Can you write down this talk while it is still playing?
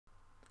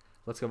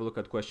Let's have a look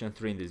at question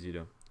 3 in this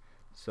video.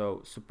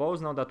 So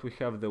suppose now that we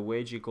have the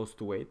wage equals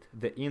to 8,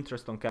 the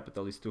interest on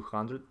capital is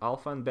 200,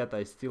 alpha and beta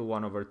is still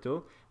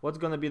 1/2. What's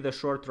going to be the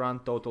short run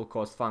total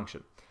cost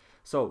function?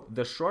 So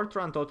the short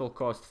run total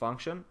cost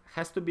function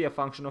has to be a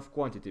function of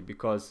quantity,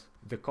 because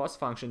the cost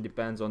function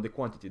depends on the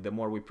quantity. The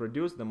more we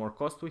produce, the more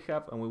cost we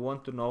have, and we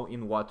want to know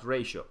in what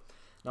ratio.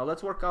 Now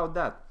let's work out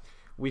that.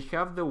 We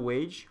have the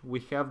wage, we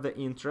have the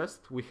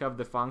interest, we have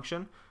the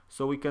function,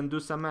 so we can do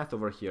some math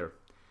over here.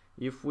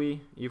 If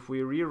we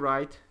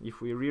rewrite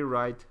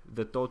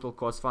the total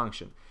cost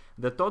function,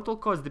 the total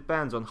cost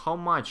depends on how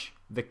much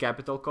the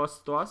capital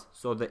costs to us,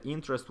 so the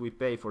interest we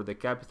pay for the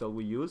capital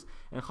we use,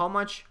 and how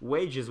much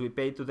wages we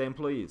pay to the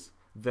employees,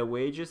 the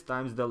wages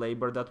times the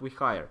labor that we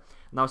hire.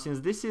 Now since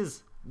this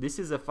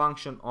is a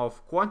function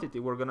of quantity,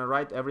 we're gonna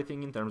write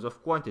everything in terms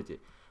of quantity.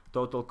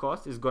 Total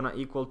cost is gonna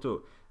equal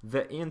to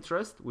the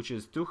interest, which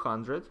is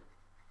 200,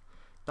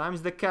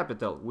 times the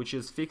capital, which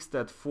is fixed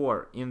at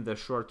 4 in the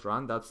short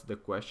run. That's the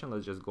question.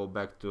 Let's just go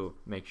back to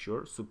make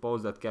sure.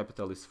 Suppose that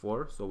capital is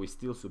 4, so we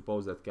still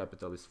suppose that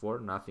capital is 4,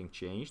 nothing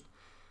changed.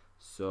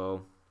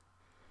 So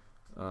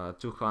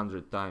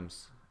 200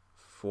 times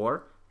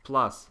 4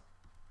 plus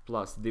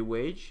the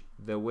wage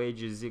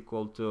is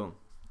equal to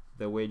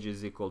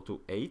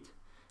 8,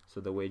 so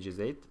the wage is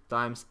 8,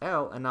 times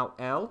L, and now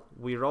L,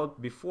 we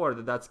wrote before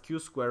that that's Q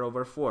squared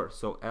over 4,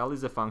 so L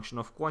is a function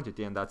of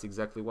quantity, and that's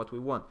exactly what we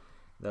want.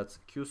 That's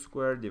Q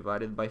squared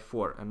divided by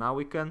 4, and now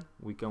we can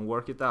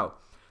work it out.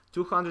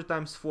 200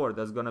 times 4,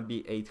 that's gonna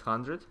be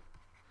 800.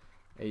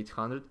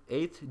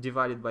 8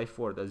 divided by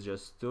 4, that's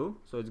just 2,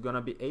 so it's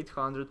gonna be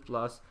 800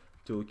 plus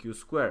 2Q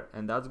squared,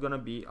 and that's gonna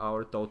be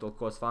our total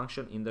cost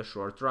function in the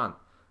short run.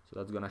 So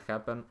that's gonna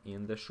happen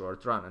in the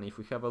short run. And if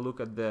we have a look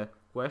at the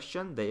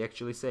question, they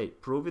actually say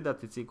prove it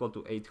that it's equal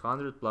to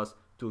 800 plus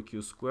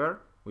 2Q squared.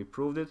 We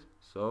proved it,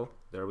 so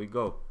there we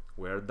go,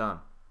 we're done.